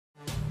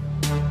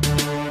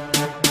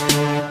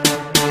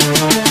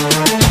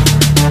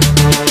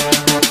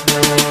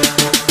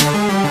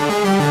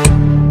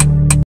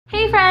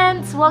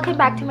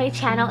welcome back to my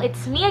channel.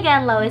 It's me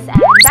again, Lois Anne,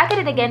 back at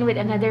it again with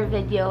another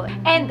video.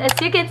 And as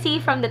you can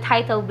see from the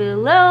title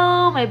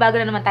below, may bago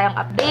na naman tayong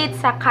update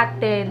sa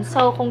Kathryn.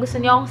 So kung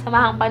gusto niyo akong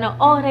samahang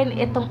panoorin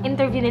itong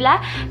interview nila,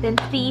 then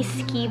please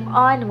keep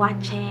on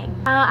watching.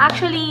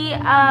 Actually,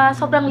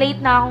 sobrang late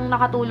na akong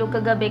nakatulog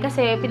kagabi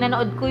kasi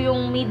pinanood ko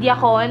yung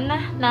mediacon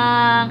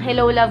ng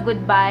Hello, Love,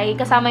 Goodbye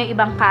kasama yung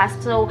ibang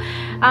cast. So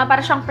para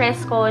siyang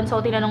press con.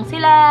 So tinanong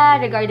sila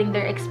regarding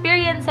their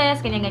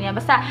experiences, ganyan-ganyan.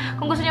 Basta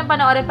kung gusto niyo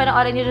panoorin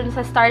niyo dun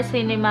sa Star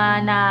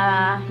Cinema na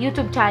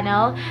YouTube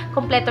channel.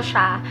 Kompleto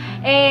siya.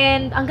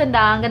 And ang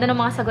ganda ng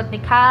mga sagot ni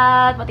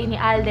Kat, pati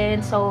ni Alden.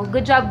 So,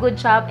 good job.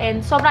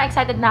 And sobrang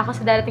excited na ako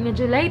sa darating na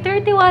July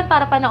 31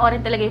 para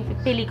panoorin talaga yung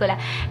pelikula.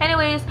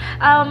 Anyways,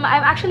 I'm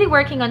actually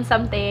working on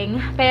something,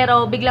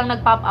 pero biglang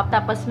nag-pop up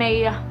tapos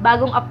may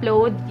bagong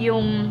upload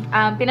yung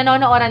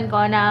pinanonooran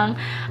ko ng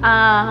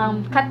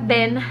Kat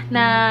din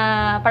na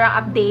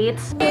parang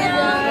updates.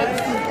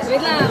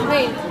 Wait lang,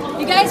 wait.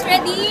 You guys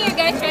ready?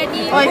 Yes.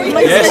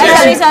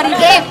 Sorry.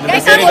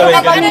 Guys, sorry.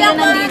 Ano lang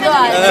nandito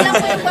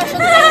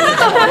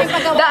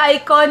The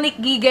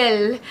iconic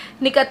giggle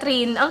ni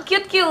Kathryn. Ang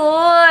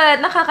cute-cute.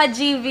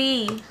 Nakaka-GV.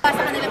 Sa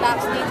kanila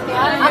backstage.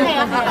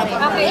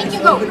 Okay, thank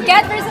you, go.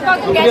 Kat, first of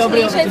all,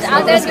 congratulations.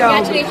 Alden,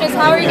 congratulations.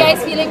 How are you guys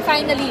feeling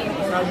finally?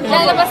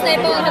 Lalabas na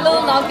ito.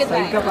 Hello, love,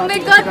 goodbye. Oh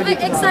my God,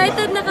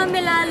 excited na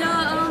kami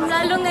lalo.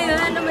 Lalo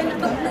ngayon,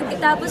 pag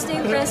nagtapos na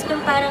yung press film,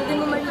 parang di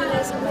mo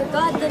ma-realize, oh my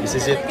God, This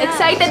is it.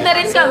 Excited na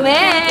rin kami.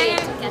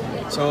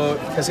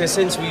 So, kasi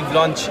since we've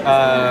launched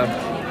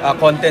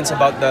contents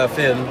about the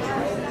film,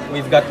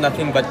 we've got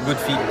nothing but good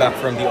feedback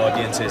from the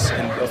audiences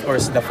and of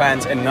course the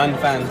fans and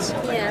non-fans.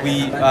 Yes.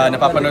 We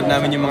napapanood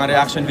namin yung mga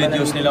reaction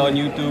videos nila on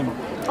YouTube.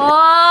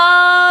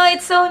 Oh,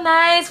 it's so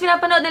nice.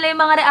 Pinapanood nila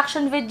yung mga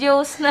reaction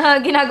videos na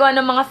ginagawa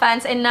ng mga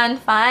fans and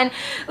non-fan.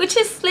 Which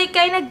is like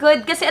kinda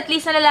good kasi at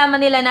least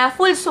nalalaman nila na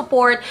full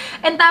support.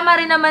 And tama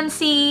rin naman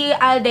si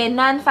Alden,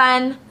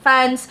 non-fan,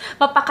 fans,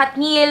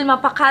 mapa-Katniel,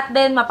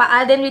 mapa-Katden,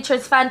 mapa-Alden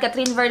Richards fan,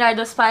 Kathryn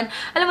Bernardo's fan.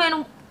 Alam mo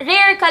yun,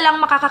 rare ka lang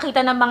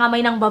makakakita ng mga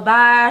may nang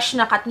babash,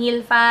 na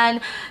Katniel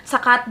fan,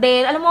 sa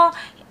Katden. Alam mo,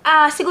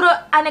 siguro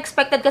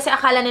unexpected kasi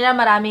akala nila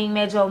maraming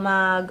medyo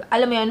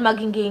alam mo yun,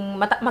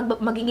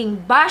 magiging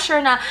basher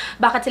na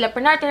bakit sila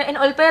penartner and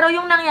all. Pero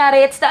yung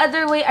nangyari, it's the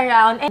other way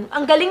around. And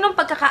ang galing ng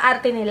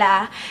pagkakaarte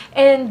nila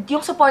and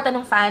yung suporta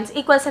ng fans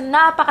equals sa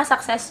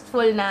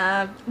napaka-successful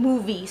na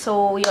movie.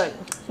 So, yun.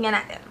 Tingnan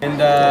natin. And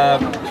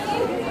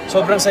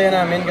sobrang saya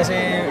namin kasi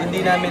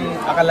hindi namin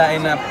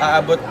akalain na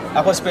aabot.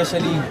 Ako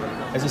especially,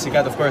 kasi si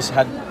Kat of course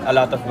had a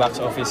lot of box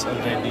office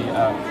already.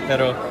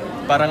 Pero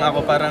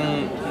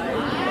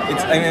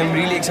I'm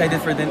really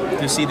excited for them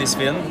to see this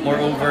film.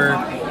 Moreover,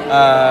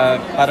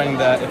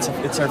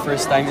 it's our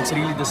first time. It's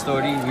really the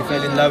story. We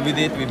fell in love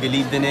with it. We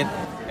believed in it.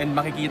 And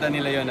makikita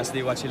nila yon as they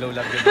watch Hello,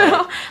 Love,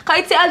 Goodbye.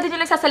 Kahit si Alden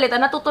yung nagsasalita,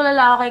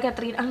 natutulala ako kay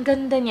Kathryn. Ang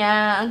ganda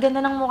niya. Ang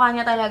ganda ng mukha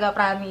niya talaga,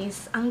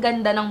 promise. Ang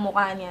ganda ng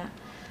mukha niya.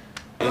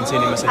 In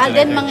cinema sa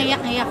Alden,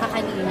 mangiyak-iyak ka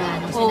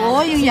kanina.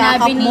 Oo, yung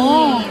yakap mo. Sinabi ni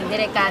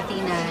Direk Cathy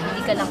na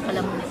hindi ka lang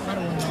pala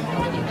marunong.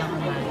 Magaling ka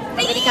kumain.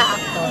 Magaling ka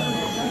actor.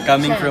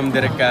 Coming from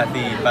Direk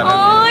Cathy, parang...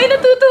 Ay,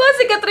 natutuwa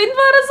si Kathryn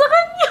para sa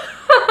kanya.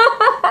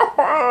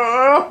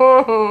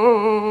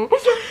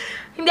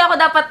 Hindi ako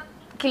dapat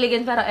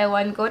kiligin pero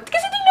ewan ko.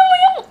 Kasi tingnan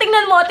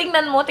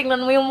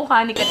mo yung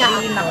mukha ni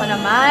Kathryn. Ako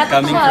naman.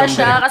 Natutuwa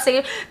siya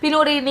kasi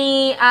pinuri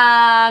ni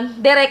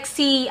Direk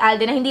si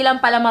Alden na hindi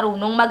lang pala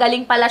marunong,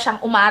 magaling pala siyang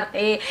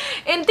umarte.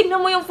 And tingnan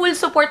mo yung full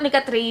support ni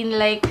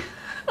Kathryn. Like,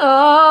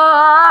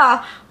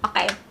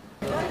 okay.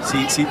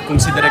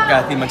 Kung si Direk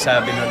Cathy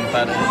magsabi nun,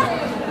 parang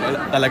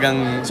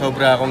talagang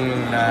sobra akong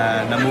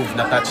na-move,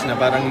 na-touch na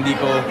parang hindi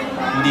ko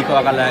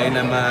akalain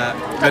na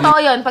Totoo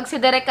yun. Pag si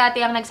Direk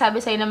Cathy ang nagsabi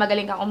sa'yo na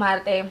magaling kang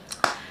umarte,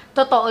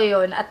 totoo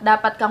yun. At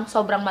dapat kang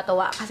sobrang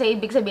matuwa. Kasi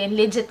ibig sabihin,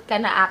 legit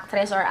ka na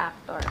actress or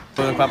actor.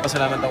 So,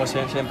 nagpapasalamat ako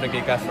siyempre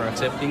kay Kat for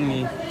accepting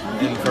me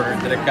and for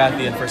Direk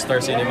Cathy and for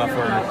Star Cinema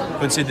for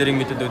considering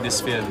me to do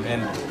this film.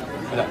 And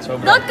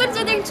Don't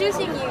consider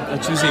choosing you.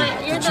 Choosing.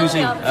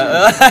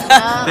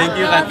 Thank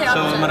you, Kat.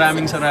 So,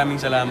 maraming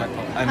salamat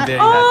po. I'm very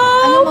happy.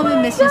 Ano mo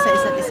miss niyo sa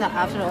isa't isa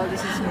after all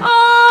this is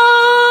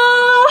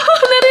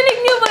Narinig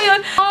niyo ba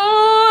yun?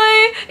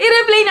 Ay,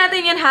 i-replay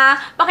natin yun ha.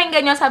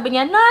 Pakinggan niyo, sabi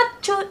niya,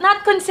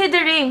 not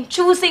considering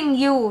choosing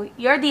you.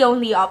 You're the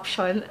only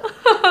option.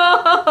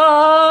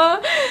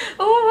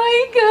 Oh my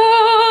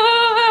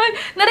God.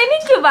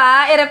 Narinig niyo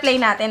ba? I-replay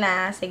natin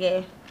ha.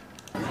 Sige.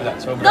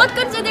 Don't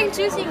consider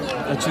choosing you.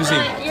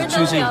 Choosing.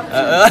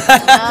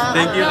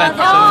 Thank you, Kat.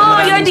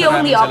 You're the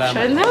only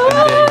option.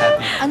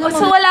 I'm very happy.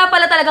 So, wala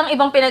pala talagang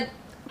ibang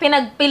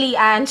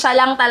pinagpilian. Siya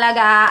lang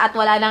talaga at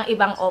wala nang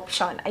ibang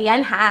option.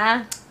 Ayan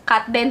ha.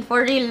 Kat din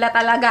for real na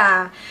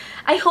talaga.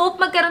 I hope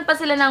magkaroon pa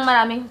sila ng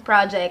maraming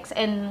projects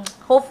and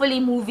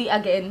hopefully movie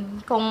again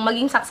kung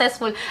maging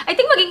successful. I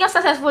think maging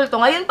successful to.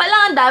 Ngayon pa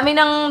lang, ang dami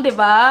ng, di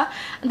ba?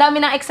 Ang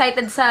dami ng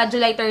excited sa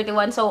July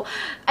 31. So,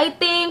 I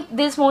think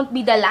this won't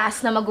be the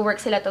last na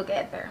mag-work sila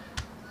together.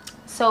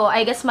 So,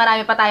 I guess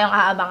marami pa tayong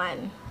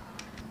aabangan.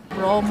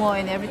 promo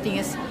and everything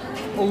is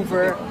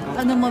over,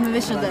 ano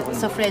mamimiss nyo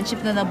sa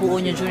friendship na nabuo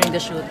nyo during the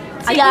shoot?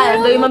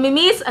 Ayan, daw yung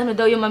mamimiss? Ano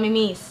daw yung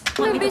mamimiss?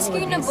 Mabis ko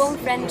yung nabuong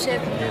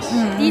friendship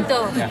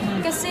dito.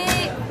 Kasi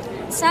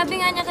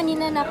sabi nga niya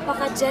kanina,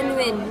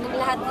 napaka-genuine ng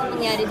lahat ng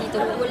nangyari dito.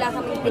 Wala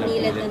kaming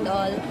pinilit and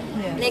all.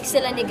 Like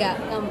sila ni Ga,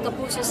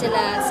 kapuso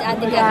sila, si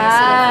Ate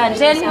Ga.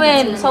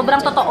 Genuine,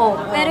 sobrang totoo.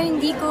 Pero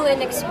hindi ko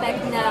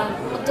in-expect na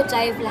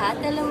magto-drive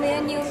lahat. Alam mo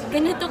yun, yung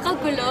ganito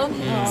kagulo.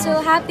 So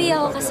happy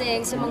ako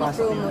kasi sa mga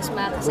promos,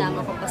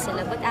 makakasama ko pa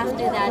sila. But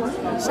after that,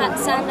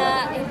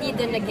 sana hindi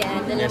doon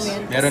again. Alam mo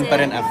yun. Meron pa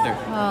rin after.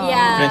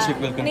 Yeah, Friendship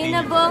will continue. may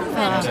nabuong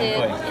friendship.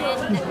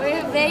 And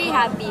we're very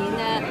happy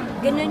na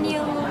ganun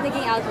yung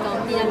naging outcome.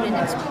 Hindi namin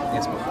expect.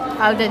 Yes po.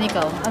 Alden,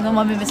 ikaw, ano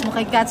mamimiss mo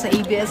kay Kat sa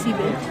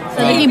ABS-CBN?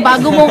 Sa naging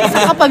bago mo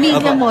sa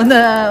kapamilya mo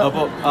na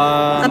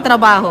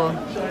katrabaho?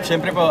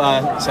 Siyempre po,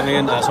 sa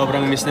ngayon,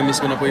 sobrang miss na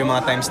miss ko na po yung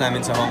mga times namin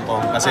sa Hong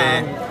Kong.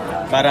 Kasi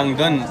parang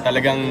doon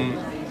talagang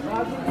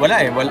wala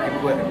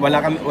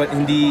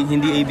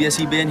hindi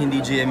ABS-CBN,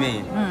 hindi GMA.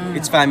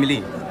 It's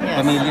family.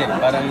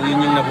 Pamilya. Parang yun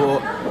yung nabuo.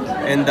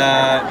 And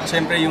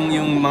siyempre yung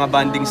mga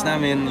bandings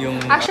namin, yung...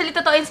 Actually,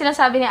 totoo yung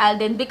sinasabi ni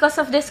Alden. Because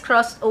of this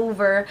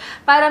crossover,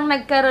 parang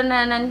nagkaroon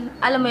na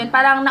ng, alam mo yun,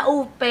 parang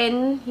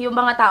na-open yung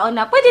mga tao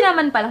na pwede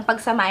naman palang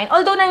pagsamahin.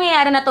 Although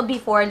nangyayari na to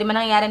before, di ba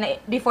nangyayari na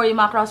before yung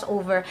mga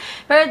crossover.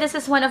 Pero this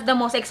is one of the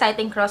most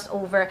exciting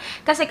crossover.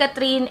 Kasi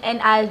Kathryn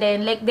and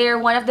Alden, like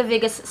they're one of the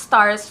biggest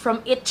stars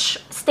from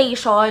each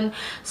station.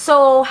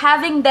 So,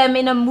 having them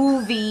in a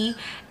movie,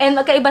 and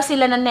magkaiba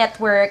sila na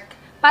network,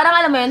 parang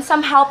alam mo yun,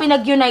 somehow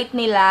pinag-unite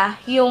nila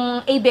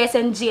yung ABS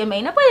and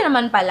GMA na pwede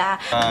naman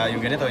pala. Yung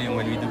ganito, yung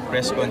when we do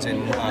press cons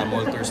and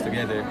mall tours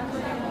together,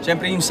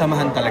 syempre yung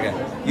samahan talaga.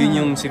 Yun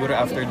yung siguro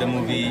after the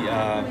movie,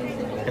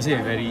 kasi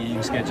very yung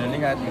schedule ni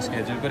Kat, yung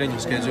schedule ko rin,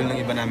 yung schedule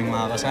ng iba naming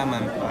mga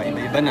kasama,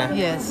 iba-iba na.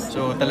 Yes.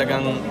 So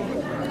talagang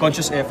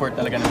conscious effort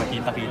talaga na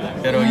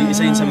makita-kita. Pero yung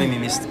isa yun sa may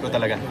mimiss ko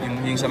talaga,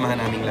 yung samahan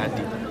naming lahat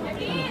dito.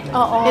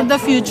 In the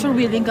future,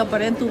 willing ka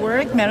pa rin to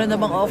work? Meron na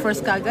bang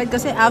offers kagad?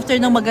 Kasi after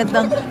ng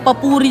magandang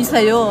papuri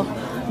sa'yo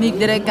ni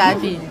Direk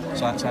Kathy.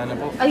 Sana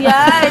po.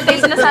 Ayan, ito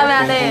yung sinasabi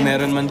natin. Kung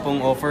meron man pong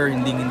offer,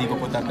 hindi ko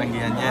po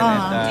tatanggihan yan.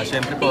 At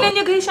syempre po, Tingnan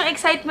nyo guys yung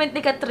excitement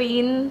ni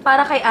Kathryn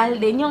para kay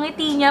Alden. Yung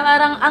ngiti niya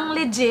parang ang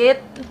legit.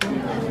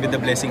 with the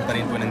blessing pa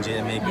rin po ng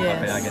GMA,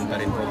 papayagan pa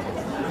rin po ako.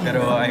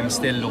 Pero I'm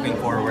still looking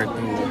forward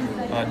to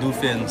do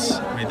films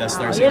with the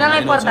stars and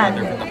also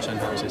other production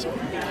houses.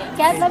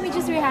 Kat, let me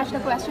just rehash the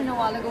question a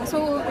while ago.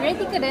 So,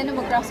 ready ka din na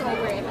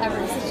mag-crossover if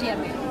ever sa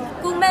GMA?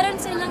 Kung meron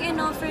silang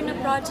in-offer na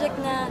project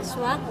na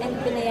swak and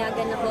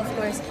pinayagan ako, of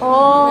course,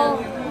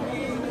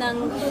 ng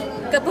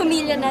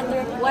Kapamilya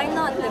Network, why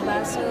not,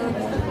 diba? So,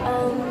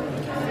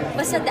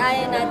 basta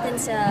daayan natin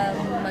sa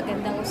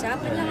magandang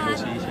usapan lahat.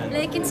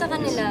 Like yun sa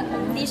kanila,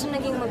 hindi siya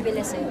naging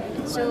mabilis eh.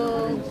 So,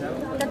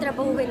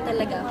 tatrabahuin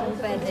talaga kung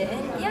pwede.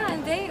 And yeah,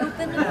 I'm very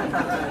open na.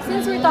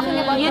 Since we're talking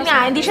about Yun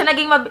nga, hindi siya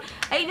naging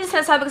ay, yung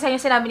sinasabi ko sa inyo,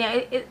 sinabi niya,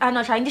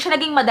 hindi siya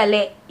naging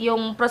madali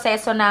yung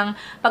proseso ng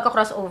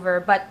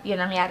pagka-crossover, but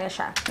yun, nangyari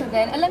siya. So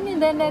then, alam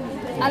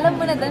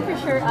mo na din for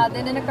sure,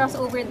 Alden, na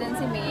nag-crossover din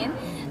si Maine.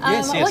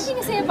 Yes. What can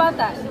you say about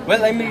that?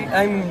 Well,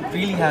 I'm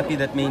really happy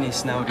that Maine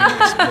is now really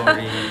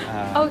exploring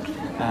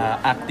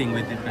acting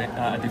with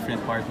a different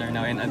partner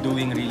now and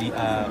doing really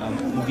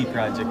movie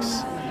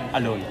projects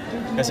alone.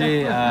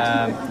 Kasi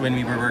when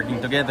we were working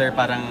together,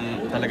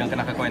 parang talagang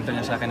nakakakwento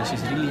niya sa akin na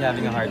she's really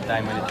having a hard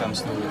time when it comes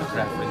to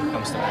craft, when it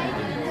comes to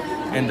acting.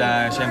 And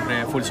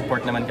syempre, full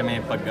support naman kami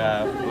pag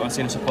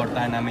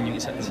sinusuportahan namin yung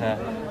isa't isa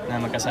na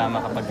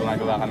magkasama kapag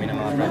gumagawa kami ng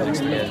mga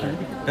projects together.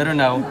 Pero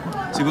now,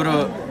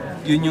 siguro,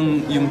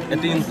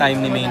 ito yung time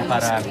ni Maine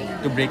para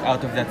to break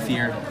out of that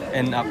fear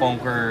and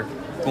conquer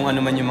kung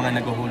ano man yung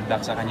mga nag-hold back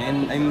sa kanya.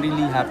 And I'm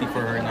really happy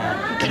for her na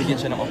nabigyan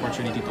siya ng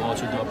opportunity to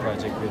also do a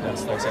project with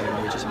Star Cinema,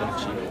 which is Black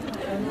Sheep.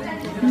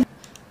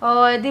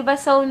 Oh, di ba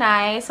so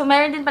nice? So,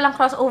 meron din palang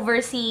crossover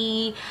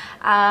si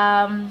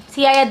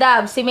Yaya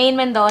Dab, si Maine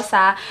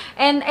Mendoza.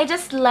 And I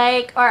just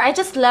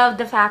love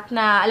the fact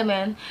na, alam mo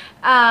yun,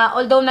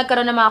 although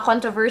nagkaroon ng mga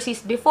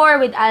controversies before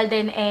with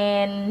Alden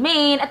and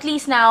Maine, at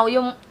least now,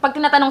 yung pag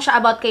tinatanong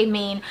siya about kay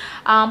Maine,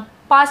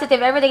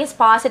 positive, everything is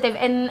positive.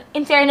 And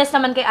in fairness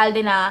naman kay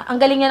Alden na,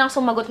 ang galing niya nang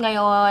sumagot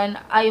ngayon.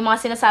 Yung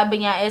mga sinasabi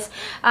niya is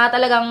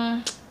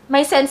talagang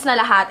may sense na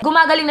lahat.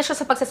 Gumagaling na siya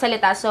sa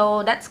pagsasalita.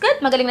 So, that's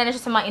good. Magaling na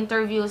siya sa mga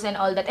interviews and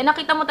all that. And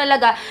nakita mo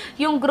talaga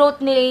yung growth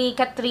ni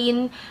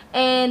Kathryn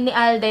and ni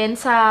Alden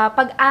sa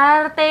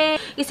pag-arte.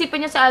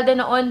 Isipin niyo si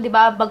Alden noon, di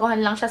ba,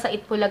 baguhan lang siya sa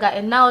Itbulaga.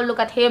 And now, look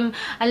at him.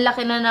 Ang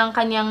laki na ng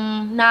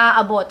kanyang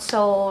naaabot.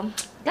 So,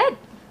 good.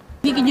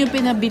 Hindi nyo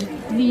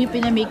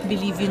pinamake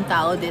believe yung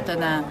tao dito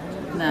na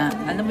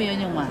alam mo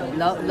yun yung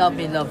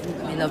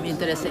love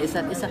interest sa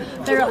isa't isa.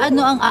 Pero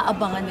ano ang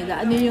aabangan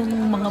nila? Ano yung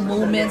mga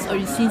moments or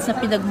scenes na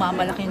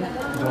pinagmamalaki na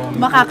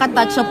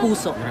makakatouch sa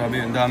puso?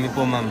 Grabe, ang dami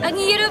po, ma'am. Ang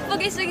hirap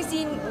pag isang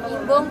scene,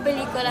 buong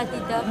pelikula,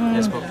 tita.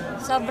 Yes po.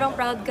 Sobrang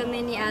proud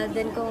kami ni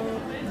Alden kung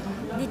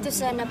dito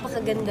sa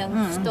napakagandang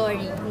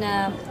story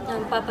na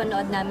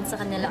papanood namin sa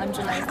kanila on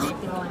July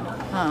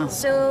 31.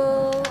 So,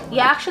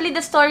 yeah, actually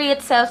the story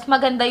itself,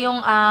 maganda yung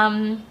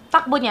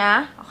takbo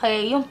niya.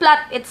 Okay, yung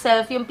plot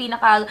itself, yung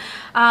pinaka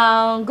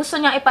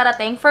gusto niyang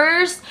iparating.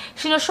 First,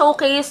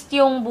 sino-showcase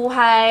yung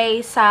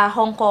buhay sa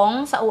Hong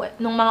Kong,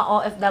 nung mga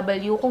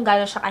OFW, kung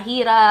gaano siya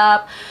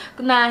kahirap,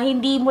 na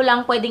hindi mo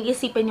lang pwedeng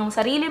isipin yung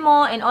sarili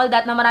mo, and all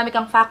that, na marami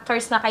kang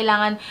factors na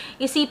kailangan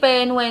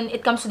isipin when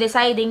it comes to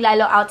deciding,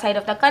 lalo outside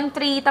of the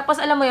country. Tapos,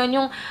 alam mo yun,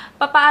 yung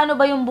paano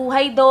ba yung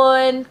buhay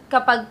doon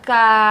kapag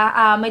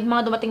may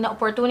mga dumating na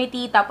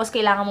opportunity, tapos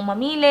kailangan mong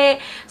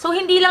mamili. So,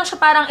 hindi lang siya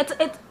parang,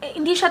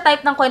 hindi siya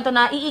type ng kwento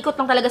na iikot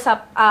lang talaga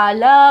sa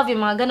love,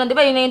 yung mga ganun.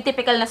 Diba? Yun na yung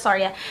typical na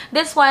story.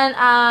 This one,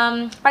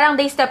 parang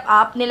they step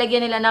up,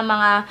 nilagyan nila ng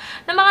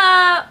mga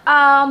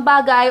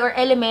bagay or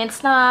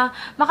elements na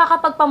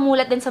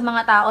makakapagpamulat din sa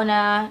mga tao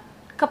na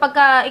kapag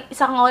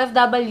isang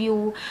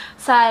OFW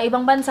sa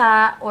ibang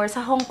bansa or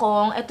sa Hong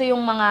Kong, ito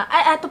yung mga,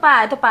 ito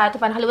pa,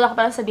 nakalimutan ko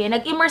parang sabihin,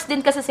 nag-immerse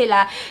din kasi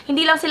sila,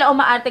 hindi lang sila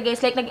umaarte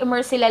guys, like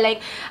nag-immerse sila,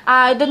 like,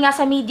 doon nga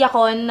sa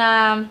mediacon na,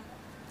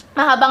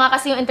 mahaba nga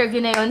kasi yung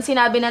interview na yun,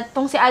 sinabi na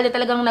tong si Alden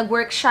talagang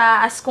nag-work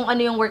siya as kung ano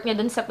yung work niya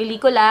dun sa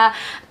pelikula,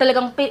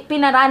 talagang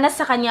pinaranas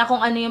sa kanya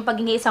kung ano yung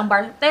pagiging isang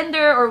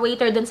bartender or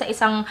waiter dun sa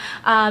isang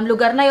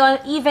lugar na yon.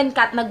 Even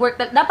Kat nag-work,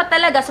 dapat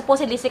talaga,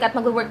 supposedly si Kat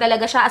mag-work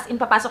talaga siya as in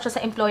papasok siya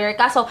sa employer,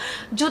 kaso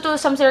due to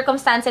some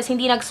circumstances,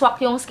 hindi nag-swak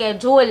yung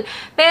schedule.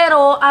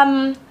 Pero,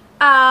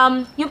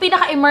 yung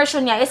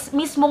pinaka-immersion niya is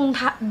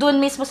dun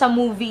mismo sa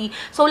movie.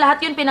 So, lahat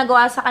yun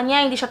pinagawa sa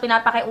kanya, hindi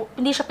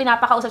siya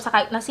pinapakausap sa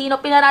kahit na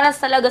sino. Pinaranas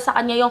talaga sa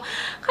kanya yung,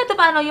 kahit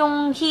paano,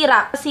 yung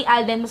hirap. Si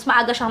Alden, mas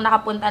maaga siyang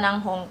nakapunta ng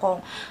Hong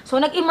Kong.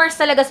 So, nag-immerse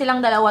talaga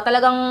silang dalawa.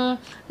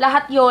 Talagang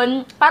lahat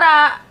yun,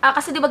 para,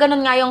 kasi diba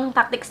ganun nga yung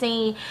tactics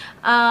ni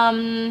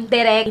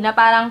Derek, na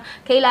parang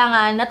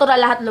kailangan, natural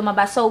lahat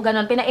lumabas. So,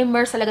 ganun,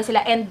 pina-immerse talaga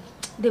sila. And,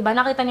 diba,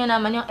 nakita nyo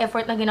naman yung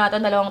effort na ginawa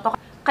itong dalawang to.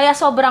 Kaya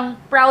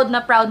sobrang proud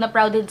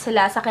din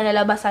sila sa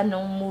kinalabasan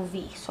ng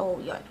movie.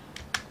 So, yun.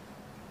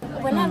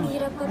 Wala,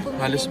 hirap ko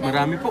pumili. Halos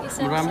marami po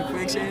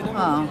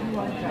eksena.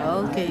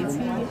 Okay.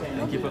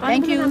 Thank you po.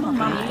 Thank you.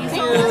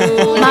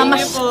 Mama.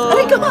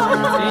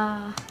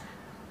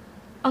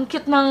 Ang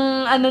cute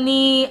ng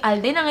ni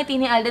Alden, ang ngiti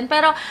ni Alden.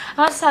 Pero,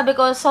 ang sabi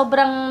ko,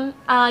 sobrang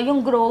yung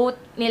growth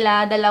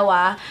nila,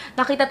 dalawa,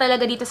 nakita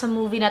talaga dito sa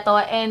movie na to.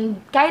 And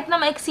kahit na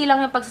maiksi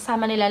lang yung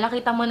pagsasama nila,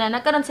 nakita mo na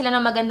nagkaroon sila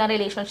ng magandang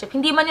relationship.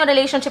 Hindi man yung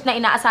relationship na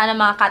inaasahan ng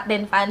mga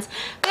Kathryn fans,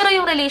 pero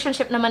yung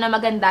relationship naman na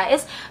maganda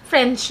is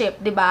friendship,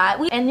 diba?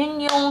 And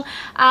yun yung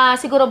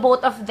siguro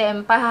both of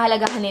them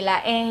pahahalagahan nila.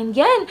 And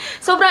yan,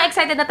 sobrang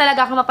excited na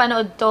talaga ako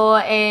mapanood to.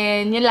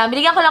 And yun lang,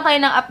 binigyan ko lang kayo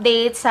ng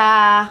update sa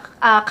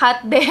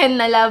Kathryn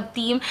na love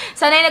team.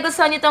 Sana ay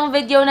nagustuhan nyo tong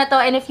video na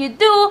to. And if you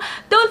do,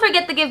 don't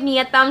forget to give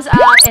me a thumbs up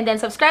and then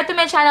subscribe to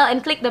my channel and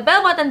click the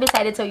bell button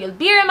beside it so you'll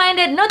be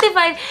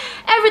notified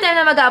every time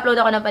na mag-upload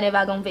ako ng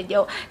panibagong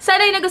video.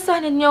 Sana ay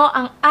nagustuhan ninyo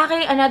ang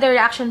aking another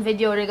reaction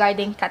video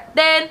regarding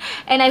Kathryn.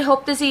 And I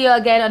hope to see you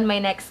again on my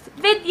next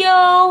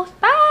video.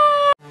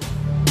 Bye!